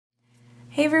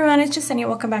Hey everyone, it's Jasenia.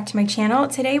 Welcome back to my channel.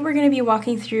 Today we're going to be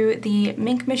walking through the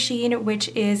Minc machine, which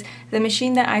is the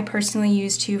machine that I personally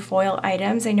use to foil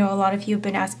items. I know a lot of you have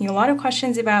been asking a lot of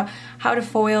questions about how to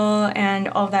foil and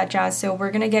all of that jazz, so we're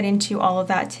going to get into all of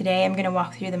that today. I'm going to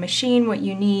walk through the machine, what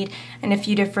you need, and a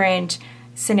few different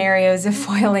scenarios of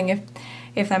foiling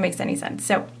if that makes any sense.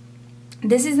 So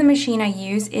this is the machine I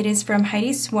use. It is from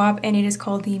Heidi Swapp and it is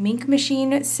called the Minc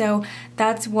machine. So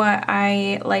that's what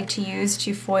I like to use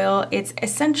to foil. It's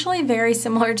essentially very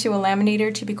similar to a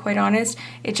laminator, to be quite honest.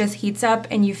 It just heats up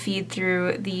and you feed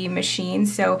through the machine.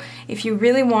 So if you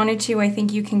really wanted to, I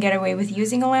think you can get away with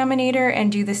using a laminator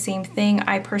and do the same thing.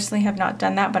 I personally have not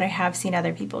done that, but I have seen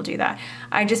other people do that.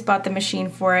 I just bought the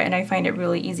machine for it and I find it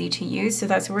really easy to use. So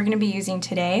that's what we're going to be using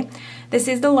today. This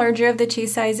is the larger of the two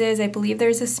sizes. I believe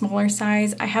there's a smaller size.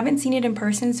 I haven't seen it in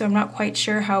person, so I'm not quite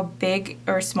sure how big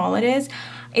or small it is.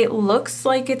 It looks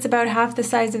like it's about half the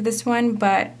size of this one,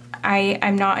 but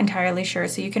I'm not entirely sure,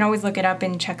 so you can always look it up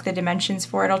and check the dimensions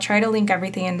for it. I'll try to link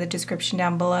everything in the description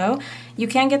down below. You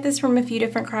can get this from a few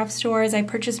different craft stores. I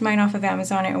purchased mine off of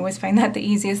Amazon. I always find that the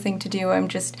easiest thing to do. I'm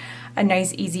just a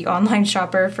nice, easy online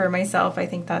shopper for myself. I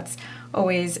think that's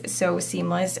always so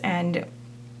seamless and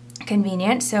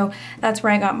convenient, so that's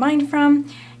where I got mine from.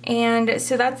 And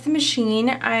so that's the machine.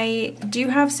 I do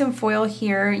have some foil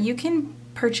here. You can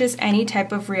purchase any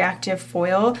type of reactive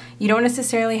foil. You don't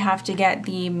necessarily have to get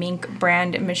the Minc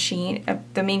brand machine,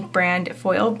 the Minc brand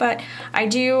foil, but I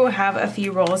do have a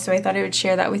few rolls, so I thought I would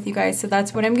share that with you guys. So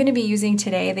that's what I'm going to be using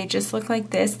today. They just look like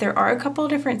this. There are a couple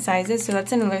of different sizes, so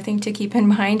that's another thing to keep in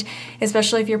mind,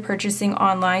 especially if you're purchasing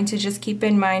online, to just keep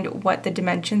in mind what the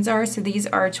dimensions are. So these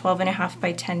are 12.5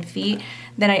 by 10 feet.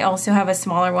 Then I also have a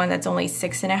smaller one that's only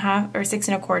 6.5 or 6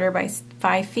 1/4 by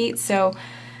 5 feet. So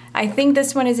I think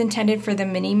this one is intended for the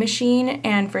mini machine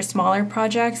and for smaller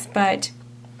projects, but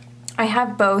I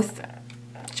have both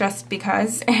just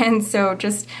because. And so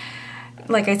just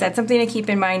like I said, something to keep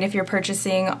in mind if you're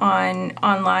purchasing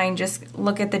online, just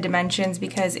look at the dimensions,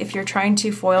 because if you're trying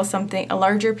to foil something, a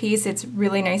larger piece, it's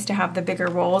really nice to have the bigger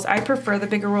rolls. I prefer the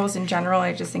bigger rolls in general.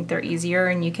 I just think they're easier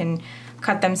and you can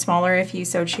cut them smaller if you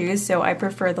so choose. So I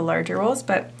prefer the larger rolls,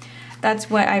 but that's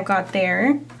what I've got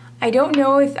there. I don't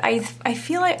know if I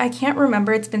feel like I can't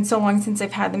remember. It's been so long since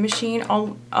I've had the machine.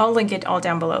 I'll link it all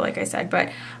down below, like I said, but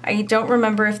I don't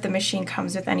remember if the machine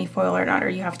comes with any foil or not, or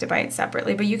you have to buy it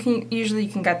separately, but usually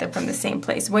you can get them from the same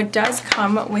place. What does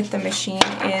come with the machine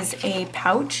is a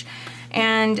pouch,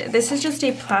 and this is just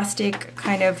a plastic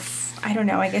kind of, I don't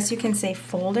know, I guess you can say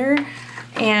folder,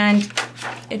 and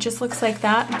it just looks like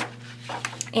that.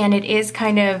 And it is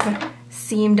kind of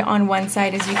seamed on one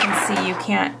side. As you can see, you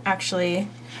can't actually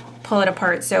pull it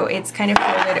apart, so it's kind of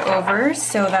folded over,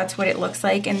 so that's what it looks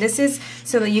like. And this is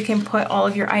so that you can put all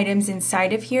of your items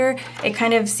inside of here. It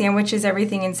kind of sandwiches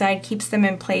everything inside, keeps them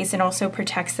in place, and also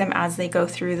protects them as they go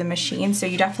through the machine. So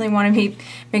you definitely want to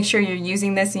make sure you're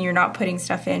using this and you're not putting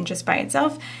stuff in just by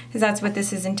itself, because that's what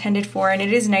this is intended for. And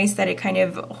it is nice that it kind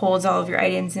of holds all of your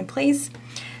items in place.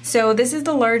 So this is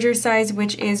the larger size,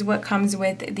 which is what comes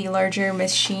with the larger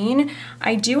machine.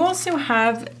 I do also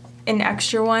have an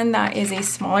extra one that is a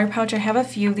smaller pouch. I have a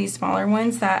few of these smaller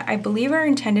ones that I believe are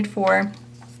intended for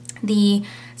the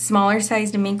smaller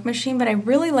sized Minc machine, but I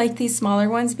really like these smaller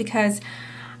ones because,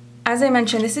 as I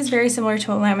mentioned, this is very similar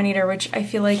to a laminator, which I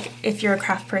feel like if you're a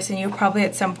craft person, you probably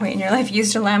at some point in your life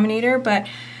used a laminator, but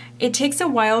it takes a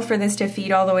while for this to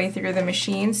feed all the way through the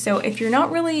machine. So if you're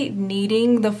not really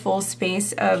needing the full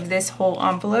space of this whole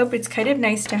envelope, it's kind of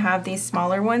nice to have these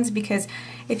smaller ones, because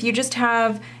if you just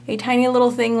have a tiny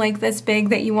little thing like this big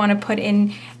that you want to put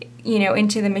in, you know,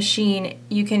 into the machine,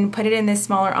 you can put it in this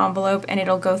smaller envelope and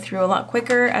it'll go through a lot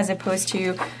quicker, as opposed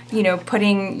to, you know,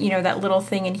 putting, you know, that little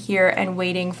thing in here and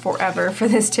waiting forever for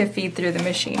this to feed through the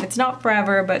machine. It's not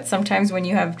forever, but sometimes when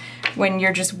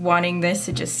you're just wanting this,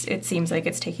 it seems like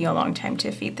it's taking a long time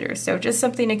to feed through. So just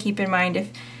something to keep in mind.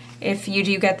 If you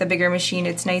do get the bigger machine,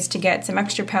 it's nice to get some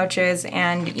extra pouches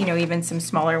and, you know, even some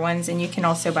smaller ones, and you can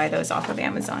also buy those off of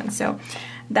Amazon. So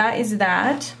that is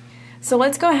that. So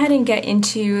let's go ahead and get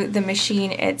into the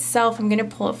machine itself. I'm going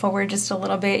to pull it forward just a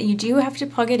little bit. You do have to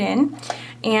plug it in,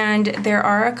 and there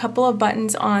are a couple of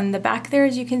buttons on the back there,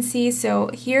 as you can see.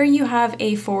 So here you have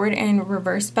a forward and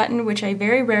reverse button, which I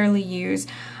very rarely use.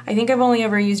 I think I've only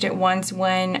ever used it once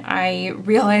when I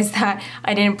realized that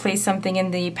I didn't place something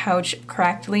in the pouch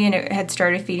correctly and it had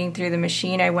started feeding through the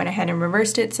machine. I went ahead and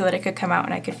reversed it so that it could come out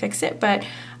and I could fix it, but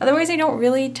otherwise I don't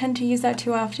really tend to use that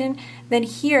too often. Then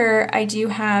here I do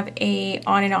have a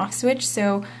on and off switch,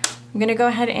 so I'm gonna go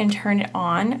ahead and turn it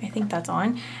on. I think that's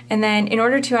on. And then in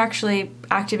order to actually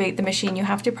activate the machine, you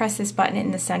have to press this button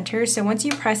in the center. So once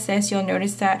you press this, you'll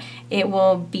notice that it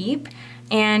will beep,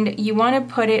 and you wanna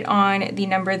put it on the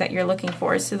number that you're looking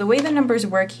for. So the way the numbers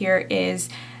work here is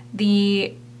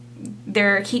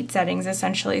they're heat settings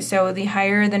essentially. So the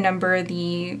higher the number,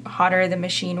 the hotter the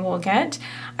machine will get.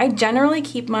 I generally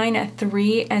keep mine at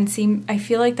 3 and I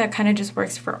feel like that kind of just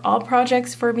works for all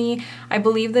projects for me. I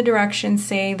believe the directions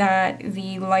say that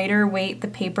the lighter weight the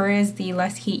paper is, the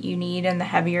less heat you need, and the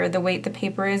heavier the weight the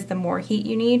paper is, the more heat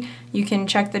you need. You can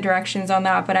check the directions on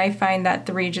that, but I find that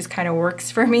 3 just kind of works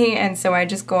for me, and so I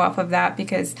just go off of that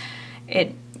because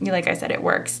it, like I said, it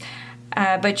works.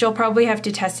 But you'll probably have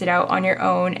to test it out on your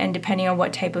own, and depending on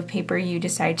what type of paper you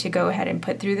decide to go ahead and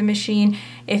put through the machine,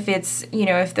 if it's,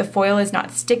 if the foil is not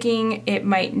sticking, it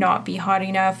might not be hot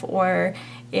enough, or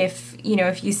if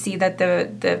you see that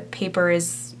the paper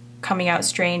is coming out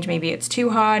strange, maybe it's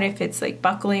too hot, if it's like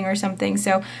buckling or something.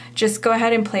 So just go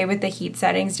ahead and play with the heat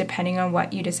settings depending on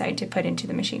what you decide to put into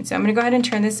the machine. So I'm gonna go ahead and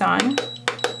turn this on.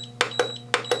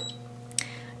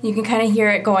 You can kind of hear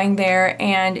it going there,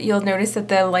 and you'll notice that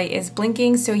the light is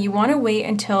blinking, so you want to wait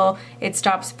until it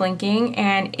stops blinking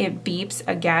and it beeps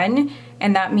again,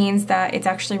 and that means that it's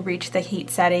actually reached the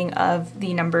heat setting of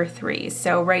the number 3.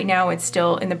 So right now it's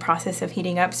still in the process of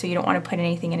heating up, so you don't want to put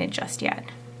anything in it just yet.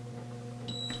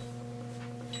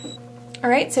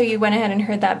 Alright, so you went ahead and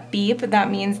heard that beep. That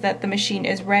means that the machine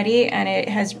is ready and it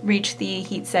has reached the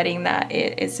heat setting that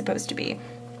it is supposed to be.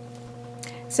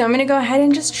 So I'm gonna go ahead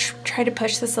and just try to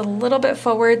push this a little bit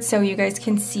forward so you guys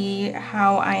can see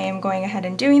how I am going ahead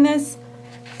and doing this.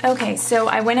 Okay, so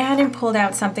I went ahead and pulled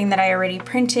out something that I already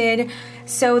printed.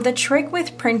 So the trick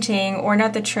with printing, or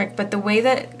not the trick, but the way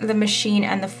that the machine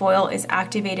and the foil is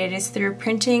activated is through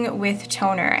printing with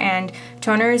toner, and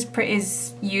toner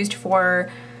is used for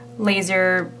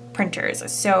laser printers.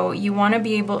 So you want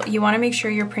to make sure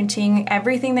you're printing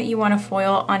everything that you want to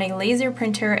foil on a laser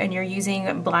printer, and you're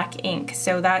using black ink.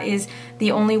 So that is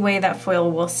the only way that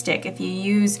foil will stick. If you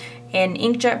use an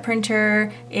inkjet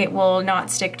printer, it will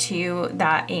not stick to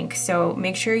that ink. So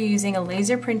make sure you're using a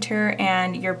laser printer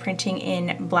and you're printing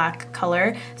in black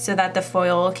color so that the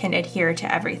foil can adhere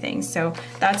to everything. So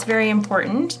that's very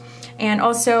important. And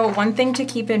also, one thing to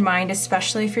keep in mind,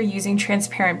 especially if you're using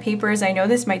transparent papers, I know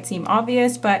this might seem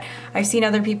obvious, but I've seen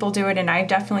other people do it, and I've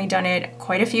definitely done it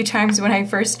quite a few times when I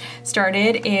first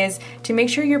started, is to make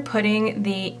sure you're putting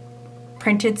the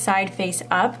printed side face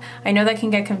up. I know that can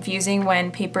get confusing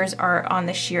when papers are on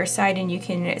the sheer side and you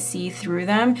can see through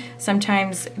them.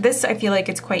 Sometimes this, I feel like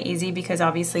it's quite easy because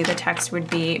obviously the text would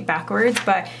be backwards,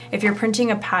 but if you're printing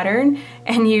a pattern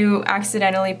and you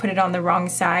accidentally put it on the wrong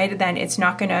side, then it's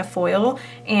not gonna foil.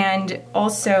 And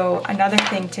also another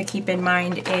thing to keep in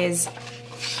mind is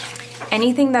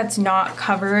anything that's not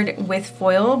covered with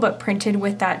foil but printed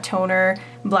with that toner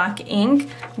black ink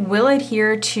will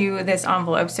adhere to this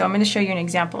envelope. So I'm going to show you an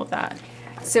example of that.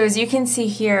 So as you can see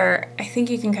here, I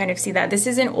think you can kind of see that. This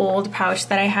is an old pouch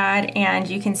that I had, and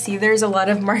you can see there's a lot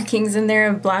of markings in there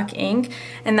of black ink,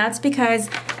 and that's because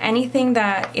anything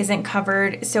that isn't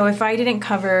covered, so if I didn't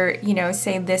cover,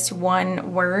 say this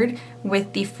one word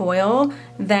with the foil,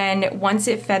 then once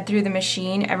it fed through the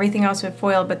machine, everything else would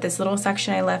foil, but this little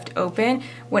section I left open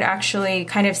would actually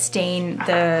kind of stain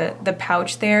the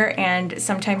pouch there, and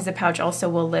sometimes the pouch also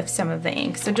will lift some of the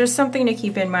ink. So just something to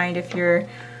keep in mind if you're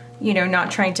not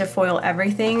trying to foil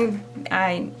everything.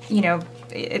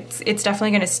 It's definitely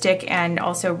going to stick and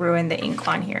also ruin the ink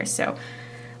on here. So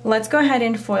let's go ahead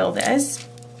and foil this.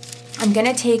 I'm going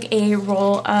to take a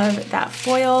roll of that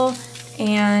foil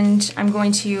and I'm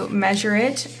going to measure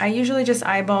it. I usually just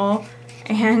eyeball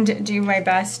and do my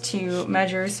best to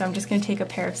measure, so I'm just going to take a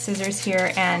pair of scissors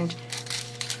here, and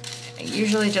I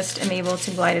usually just am able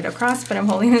to glide it across, but I'm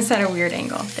holding this at a weird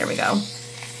angle. There we go.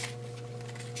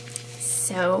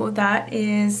 So that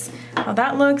is how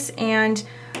that looks, and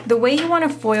the way you want to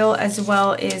foil as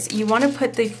well is you want to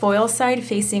put the foil side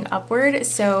facing upward,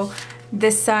 so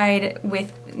this side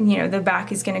with, the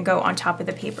back is going to go on top of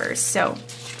the paper. So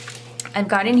I've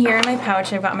got in here in my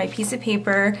pouch, I've got my piece of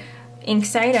paper, ink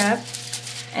side up,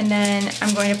 and then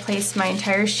I'm going to place my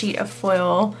entire sheet of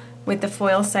foil with the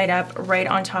foil side up right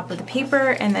on top of the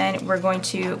paper, and then we're going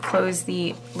to close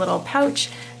the little pouch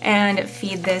and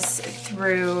feed this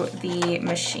through the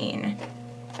machine.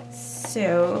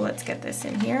 So let's get this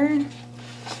in here.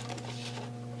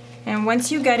 And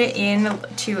once you get it in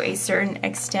to a certain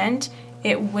extent,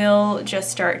 it will just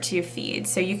start to feed.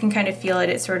 So you can kind of feel it,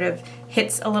 it sort of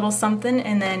hits a little something,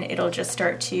 and then it'll just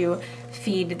start to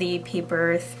feed the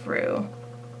paper through.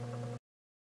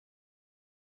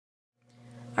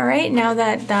 All right, now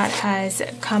that that has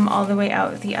come all the way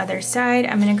out the other side,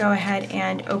 I'm gonna go ahead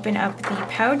and open up the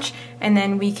pouch, and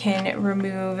then we can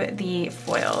remove the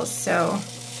foils. So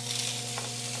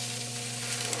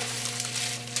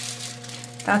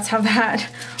that's how that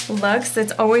looks.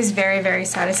 It's always very, very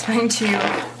satisfying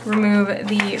to remove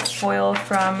the foil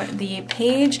from the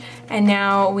page. And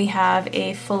now we have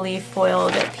a fully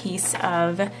foiled piece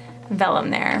of vellum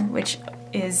there, which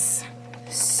is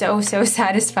so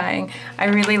satisfying. I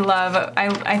really love,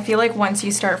 I feel like once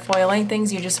you start foiling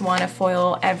things, you just want to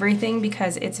foil everything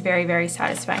because it's very, very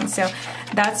satisfying. So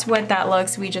that's what that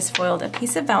looks. We just foiled a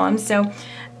piece of vellum. So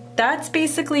that's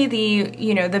basically the,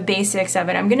 you know, the basics of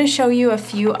it. I'm going to show you a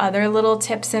few other little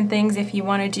tips and things if you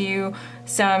want to do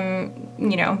some,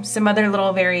 you know, some other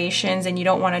little variations and you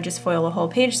don't want to just foil a whole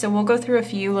page. So we'll go through a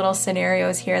few little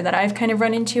scenarios here that I've kind of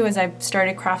run into as I've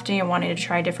started crafting and wanted to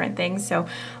try different things. So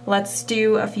let's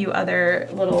do a few other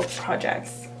little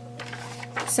projects.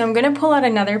 So I'm going to pull out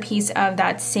another piece of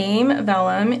that same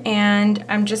vellum, and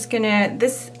I'm just going to,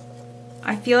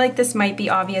 I feel like this might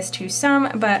be obvious to some,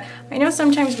 but I know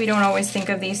sometimes we don't always think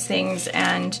of these things,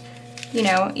 and you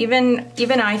know, even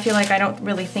I feel like I don't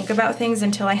really think about things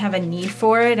until I have a need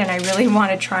for it and I really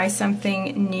want to try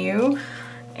something new.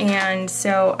 And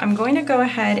so I'm going to go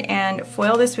ahead and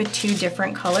foil this with two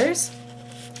different colors.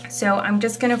 So I'm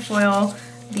just going to foil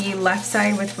the left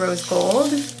side with rose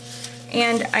gold.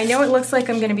 And I know it looks like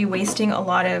I'm going to be wasting a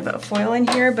lot of foil in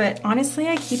here, but honestly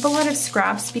I keep a lot of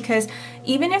scraps because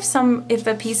even if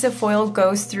a piece of foil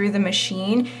goes through the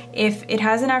machine, if it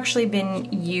hasn't actually been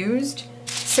used,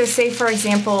 so say for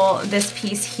example this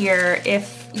piece here,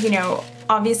 if, you know,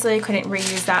 obviously I couldn't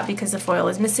reuse that because the foil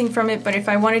is missing from it, but if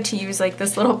I wanted to use like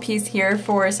this little piece here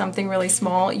for something really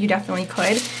small, you definitely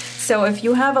could. So if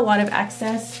you have a lot of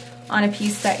excess on a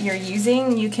piece that you're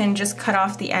using, you can just cut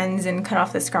off the ends and cut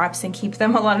off the scraps and keep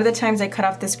them. A lot of the times I cut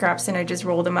off the scraps and I just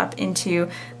roll them up into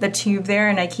the tube there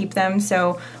and I keep them.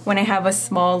 So when I have a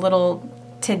small little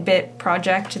tidbit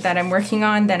project that I'm working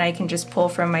on, then I can just pull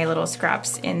from my little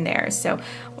scraps in there. So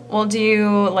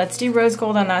let's do rose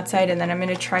gold on that side, and then I'm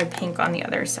gonna try pink on the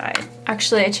other side.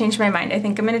 Actually, I changed my mind. I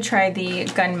think I'm gonna try the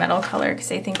gunmetal color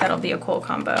because I think that'll be a cool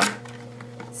combo.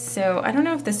 So I don't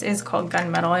know if this is called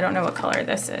gunmetal. I don't know what color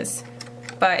this is,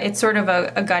 but it's sort of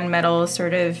a gunmetal,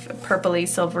 sort of purpley,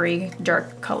 silvery,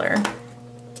 dark color.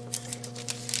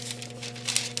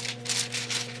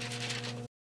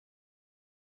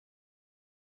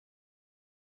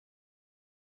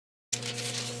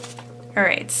 All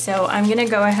right, so I'm gonna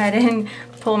go ahead and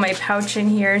pull my pouch in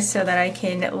here so that I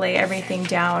can lay everything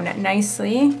down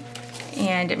nicely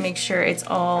and make sure it's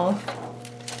all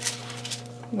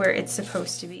where it's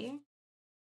supposed to be.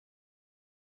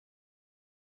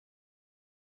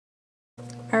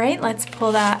 All right, let's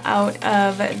pull that out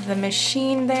of the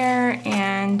machine there,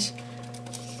 and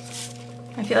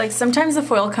I feel like sometimes the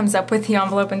foil comes up with the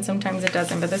envelope and sometimes it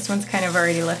doesn't, but this one's kind of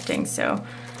already lifting, so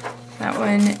that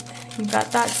one, you've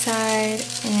got that side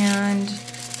and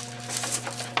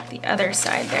the other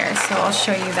side there, so I'll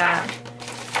show you that,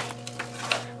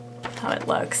 how it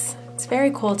looks. It's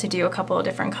very cool to do a couple of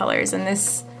different colors, and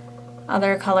this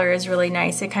other color is really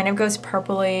nice. It kind of goes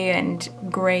purpley and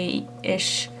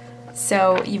grayish.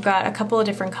 So you've got a couple of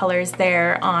different colors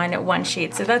there on one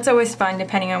sheet. So that's always fun.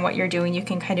 Depending on what you're doing, you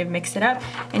can kind of mix it up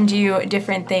and do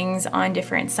different things on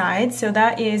different sides. So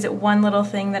that is one little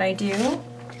thing that I do.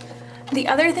 The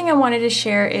other thing I wanted to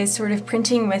share is sort of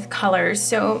printing with colors.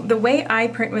 So the way I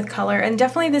print with color, and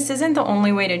definitely this isn't the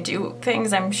only way to do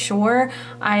things, I'm sure.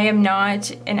 I am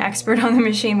not an expert on the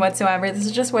machine whatsoever. This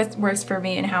is just what works for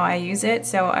me and how I use it.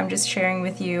 So I'm just sharing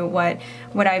with you what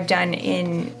I've done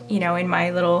in, you know, in my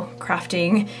little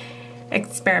crafting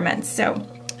experiments. So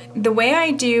the way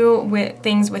I do with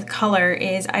things with color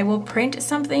is I will print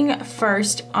something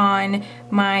first on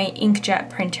my inkjet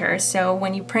printer. So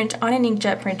when you print on an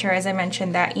inkjet printer, as I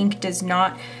mentioned, that ink does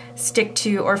not stick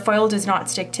to, or foil does not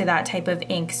stick to that type of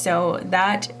ink. So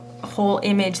that whole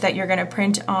image that you're going to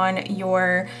print on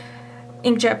your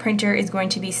inkjet printer is going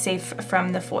to be safe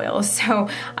from the foil. So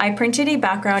I printed a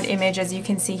background image, as you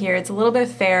can see here. It's a little bit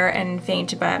fair and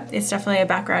faint, but it's definitely a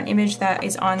background image that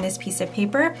is on this piece of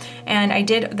paper, and I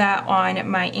did that on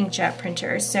my inkjet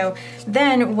printer. So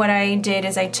then what I did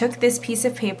is I took this piece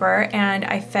of paper and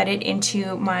I fed it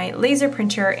into my laser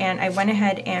printer, and I went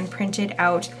ahead and printed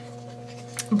out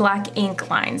black ink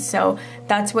lines. So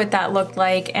that's what that looked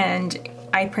like, and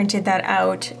I printed that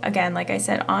out, again, like I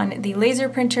said, on the laser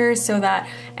printer so that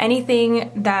anything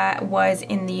that was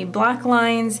in the black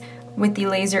lines with the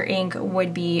laser ink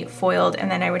would be foiled,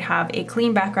 and then I would have a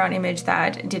clean background image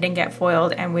that didn't get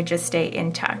foiled and would just stay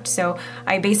intact. So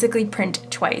I basically print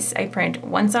twice. I print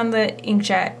once on the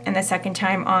inkjet and the second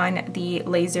time on the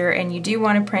laser, and you do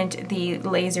want to print the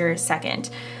laser second.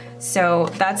 So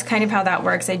that's kind of how that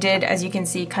works. I did, as you can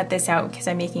see, cut this out because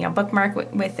I'm making a bookmark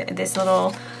with this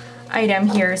little item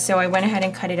here, so I went ahead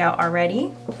and cut it out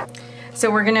already. So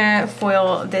we're gonna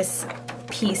foil this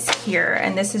piece here,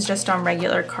 and this is just on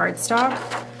regular cardstock.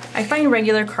 I find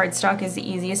regular cardstock is the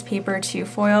easiest paper to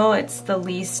foil. It's the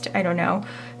least, I don't know,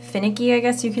 finicky, I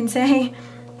guess you can say.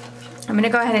 I'm gonna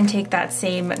go ahead and take that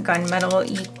same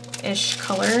gunmetal-ish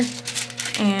color,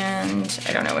 and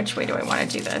I don't know which way do I wanna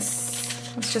do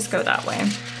this. Let's just go that way.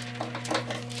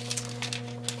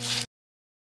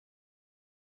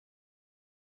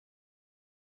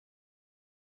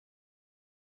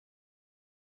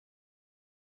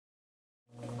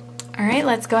 All right,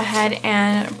 let's go ahead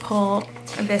and pull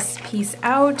this piece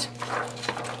out.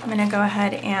 I'm gonna go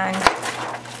ahead and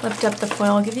lift up the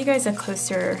foil. I'll give you guys a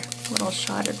closer little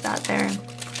shot of that there.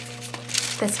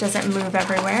 This doesn't move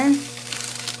everywhere.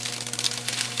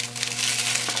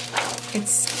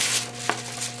 It's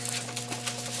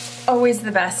always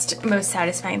the best, most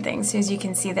satisfying thing. So as you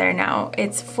can see there now,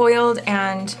 it's foiled,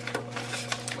 and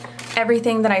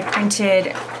everything that I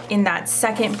printed in that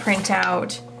second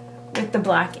printout with the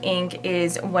black ink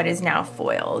is what is now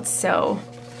foiled. So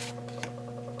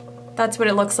that's what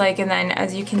it looks like. And then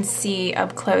as you can see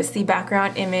up close, the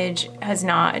background image has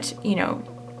not, you know,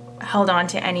 held on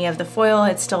to any of the foil.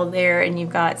 It's still there, and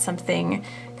you've got something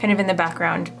kind of in the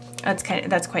background.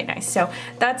 That's quite nice. So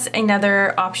that's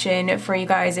another option for you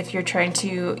guys if you're trying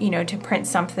to, you know, to print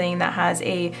something that has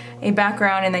a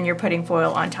background and then you're putting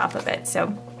foil on top of it.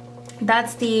 So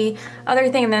that's the other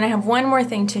thing. And then I have one more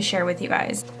thing to share with you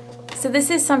guys. So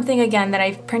this is something, again, that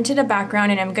I've printed a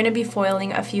background, and I'm going to be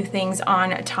foiling a few things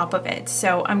on top of it.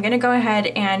 So I'm going to go ahead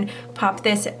and pop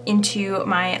this into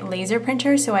my laser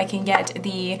printer so I can get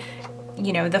the,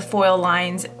 you know, the foil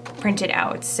lines printed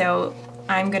out. So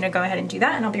I'm going to go ahead and do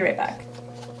that, and I'll be right back.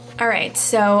 All right,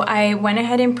 so I went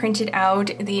ahead and printed out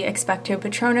the Expecto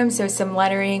Patronum, so some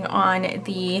lettering on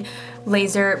the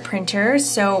laser printer,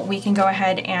 so we can go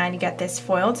ahead and get this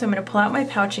foiled. So I'm going to pull out my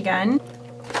pouch again.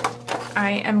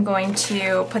 I am going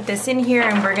to put this in here,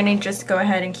 and we're gonna just go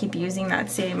ahead and keep using that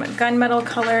same gunmetal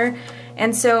color.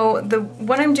 And so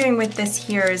what I'm doing with this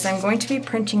here is I'm going to be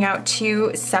printing out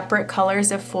two separate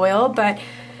colors of foil, but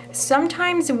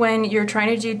sometimes when you're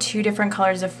trying to do two different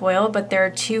colors of foil, but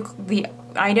the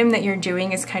item that you're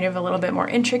doing is kind of a little bit more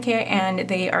intricate, and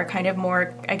they are kind of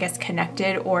more, I guess,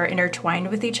 connected or intertwined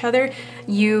with each other,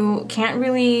 you can't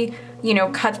really, you know,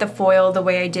 cut the foil the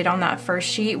way I did on that first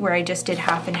sheet where I just did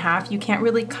half and half. You can't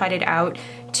really cut it out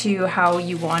to how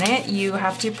you want it. You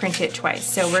have to print it twice.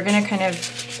 So we're gonna kind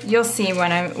of, you'll see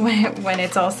when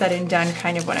it's all said and done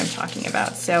kind of what I'm talking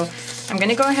about. So I'm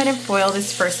gonna go ahead and foil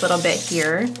this first little bit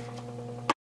here.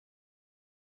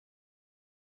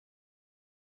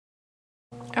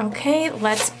 Okay,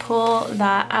 let's pull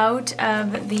that out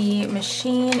of the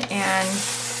machine, and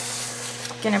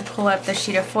gonna pull up the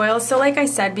sheet of foil. So like I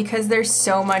said, because there's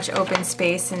so much open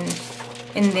space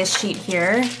in this sheet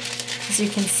here, as you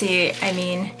can see, I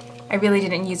mean, I really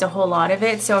didn't use a whole lot of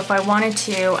it. So if I wanted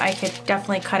to, I could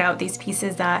definitely cut out these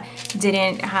pieces that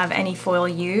didn't have any foil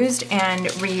used and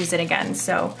reuse it again.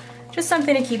 So just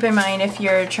something to keep in mind if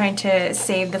you're trying to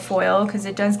save the foil, because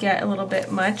it does get a little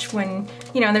bit much when,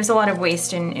 you know, there's a lot of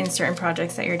waste in certain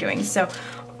projects that you're doing. So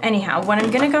anyhow, what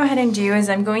I'm gonna go ahead and do is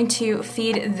I'm going to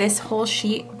feed this whole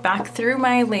sheet back through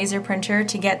my laser printer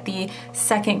to get the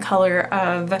second color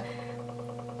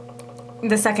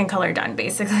done,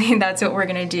 basically. That's what we're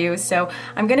gonna do. So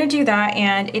I'm gonna do that,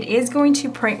 and it is going to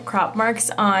print crop marks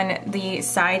on the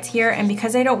sides here, and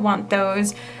because I don't want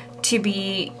those to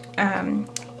be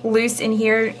loose in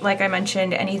here, like I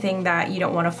mentioned, anything that you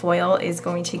don't want to foil is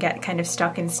going to get kind of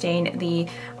stuck and stain the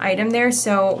item there.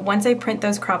 So once I print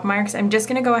those crop marks, I'm just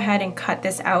gonna go ahead and cut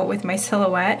this out with my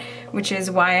silhouette, which is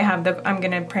why I'm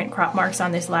gonna print crop marks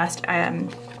on this last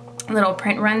little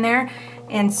print run there.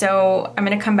 And so I'm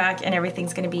gonna come back and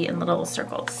everything's gonna be in little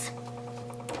circles.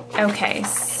 Okay,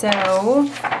 so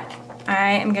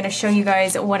I am gonna show you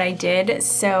guys what I did.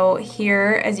 So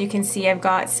here, as you can see, I've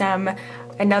got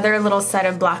another little set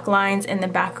of black lines in the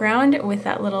background with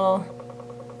that little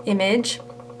image,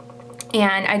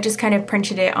 and I just kind of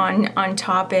printed it on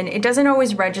top, and it doesn't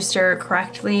always register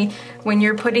correctly when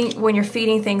you're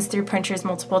feeding things through printers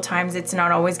multiple times. It's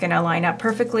not always going to line up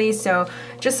perfectly, so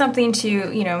just something to,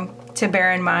 you know, to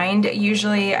bear in mind.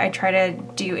 Usually I try to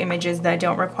do images that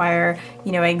don't require,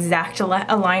 you know, exact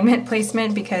alignment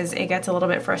placement, because it gets a little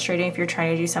bit frustrating if you're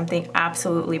trying to do something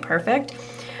absolutely perfect.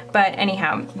 But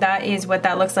anyhow, that is what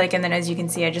that looks like, and then as you can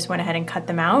see, I just went ahead and cut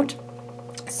them out.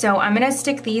 So I'm gonna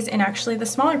stick these in actually the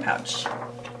smaller pouch.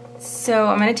 So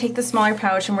I'm gonna take the smaller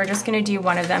pouch and we're just gonna do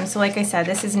one of them. So like I said,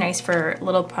 this is nice for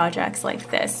little projects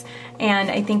like this. And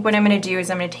I think what I'm gonna do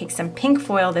is I'm gonna take some pink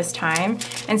foil this time.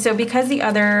 And so because the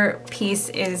other piece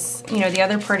is, you know, the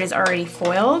other part is already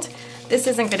foiled, this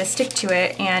isn't gonna stick to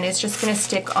it, and it's just gonna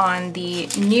stick on the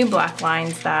new black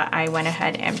lines that I went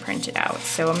ahead and printed out.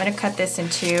 So I'm gonna cut this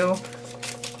into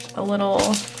a little,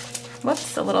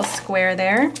 whoops, a little square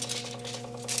there.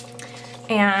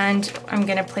 And I'm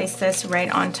gonna place this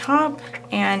right on top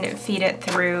and feed it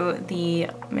through the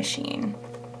machine.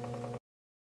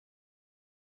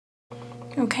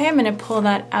 Okay, I'm gonna pull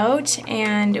that out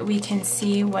and we can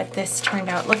see what this turned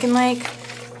out looking like.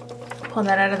 Pull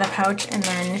that out of the pouch and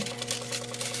then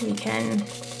we can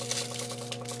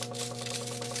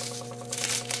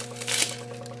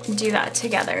do that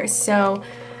together. So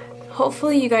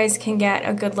hopefully you guys can get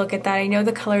a good look at that. I know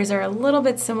the colors are a little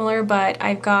bit similar, but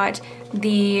I've got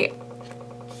the,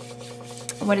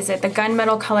 what is it, the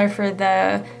gunmetal color for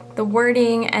the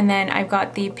wording, and then I've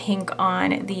got the pink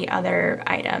on the other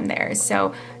item there.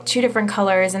 So two different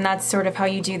colors, and that's sort of how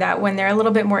you do that. When they're a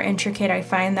little bit more intricate, I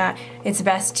find that it's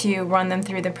best to run them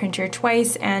through the printer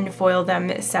twice and foil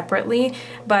them separately.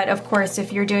 But of course,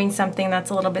 if you're doing something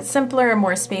that's a little bit simpler or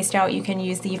more spaced out, you can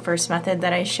use the first method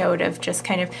that I showed of just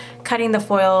kind of cutting the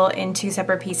foil in two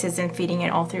separate pieces and feeding it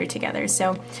all through together.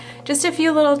 So just a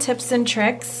few little tips and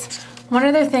tricks. One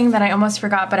other thing that I almost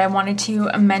forgot but I wanted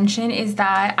to mention is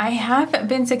that I have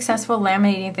been successful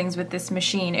laminating things with this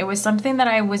machine. It was something that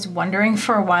I was wondering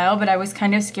for a while, but I was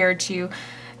kind of scared to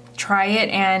try it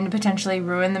and potentially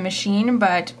ruin the machine,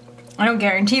 but I don't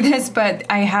guarantee this, but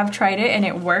I have tried it and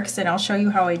it works, and I'll show you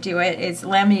how I do it, is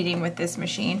laminating with this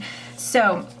machine.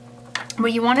 So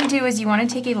what you want to do is you want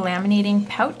to take a laminating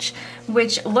pouch,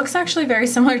 which looks actually very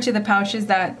similar to the pouches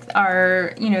that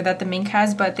are, you know, that the Minc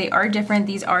has, but they are different.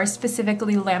 These are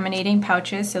specifically laminating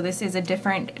pouches, so this is a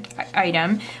different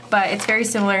item, but it's very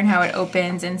similar in how it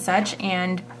opens and such.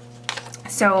 And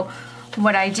so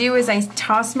what I do is I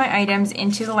toss my items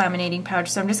into the laminating pouch.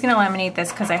 So I'm just going to laminate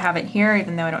this because I have it here,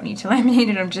 even though I don't need to laminate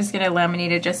it. I'm just going to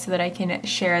laminate it just so that I can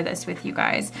share this with you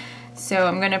guys. So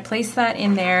I'm going to place that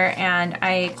in there and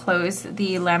I close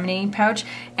the laminating pouch.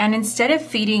 And instead of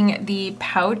feeding the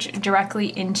pouch directly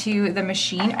into the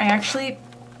machine, I actually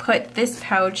put this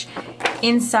pouch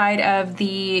inside of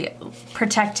the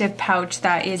protective pouch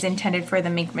that is intended for the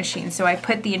Minc machine. So I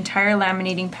put the entire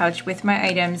laminating pouch with my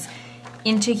items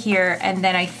into here, and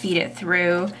then I feed it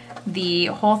through the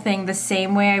whole thing the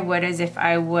same way I would as if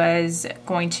I was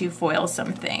going to foil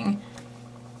something.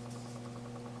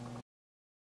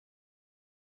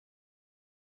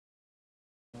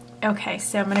 Okay,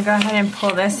 so I'm gonna go ahead and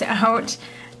pull this out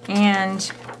and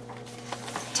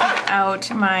take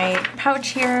out my pouch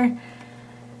here.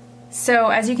 So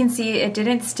as you can see, it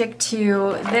didn't stick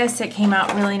to this. It came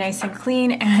out really nice and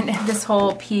clean, and this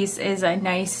whole piece is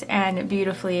nice and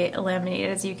beautifully laminated,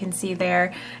 as you can see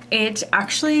there. It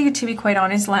actually, to be quite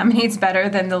honest, laminates better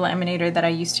than the laminator that I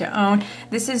used to own.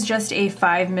 This is just a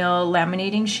 5mm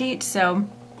laminating sheet, so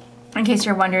in case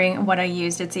you're wondering what I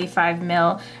used, it's a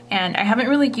 5mm, and I haven't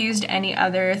really used any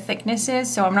other thicknesses,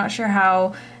 so I'm not sure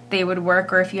how they would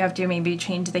work or if you have to maybe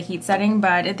change the heat setting,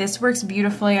 but this works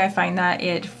beautifully. I find that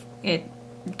it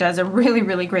does a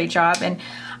really great job, and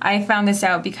I found this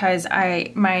out because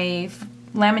my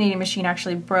laminating machine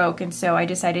actually broke, and so I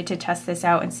decided to test this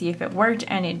out and see if it worked,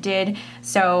 and it did.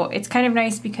 So it's kind of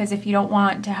nice because if you don't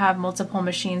want to have multiple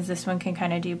machines, this one can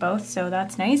kind of do both, so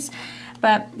that's nice.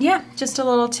 But yeah, just a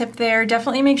little tip there.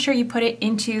 Definitely make sure you put it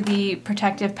into the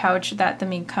protective pouch that the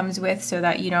Minc comes with so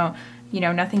that you know,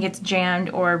 nothing gets jammed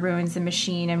or ruins the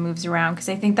machine and moves around, because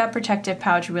I think that protective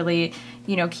pouch really,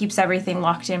 keeps everything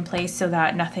locked in place so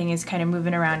that nothing is kind of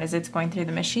moving around as it's going through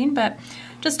the machine. But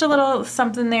just a little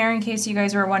something there in case you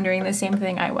guys were wondering the same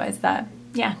thing I was, that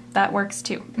yeah, that works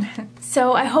too.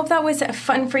 So I hope that was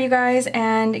fun for you guys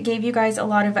and gave you guys a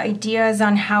lot of ideas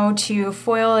on how to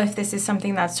foil if this is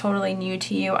something that's totally new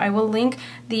to you. I will link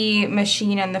the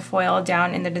machine and the foil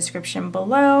down in the description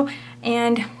below.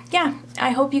 And yeah,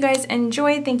 I hope you guys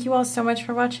enjoyed. Thank you all so much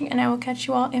for watching, and I will catch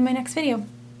you all in my next video.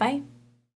 Bye.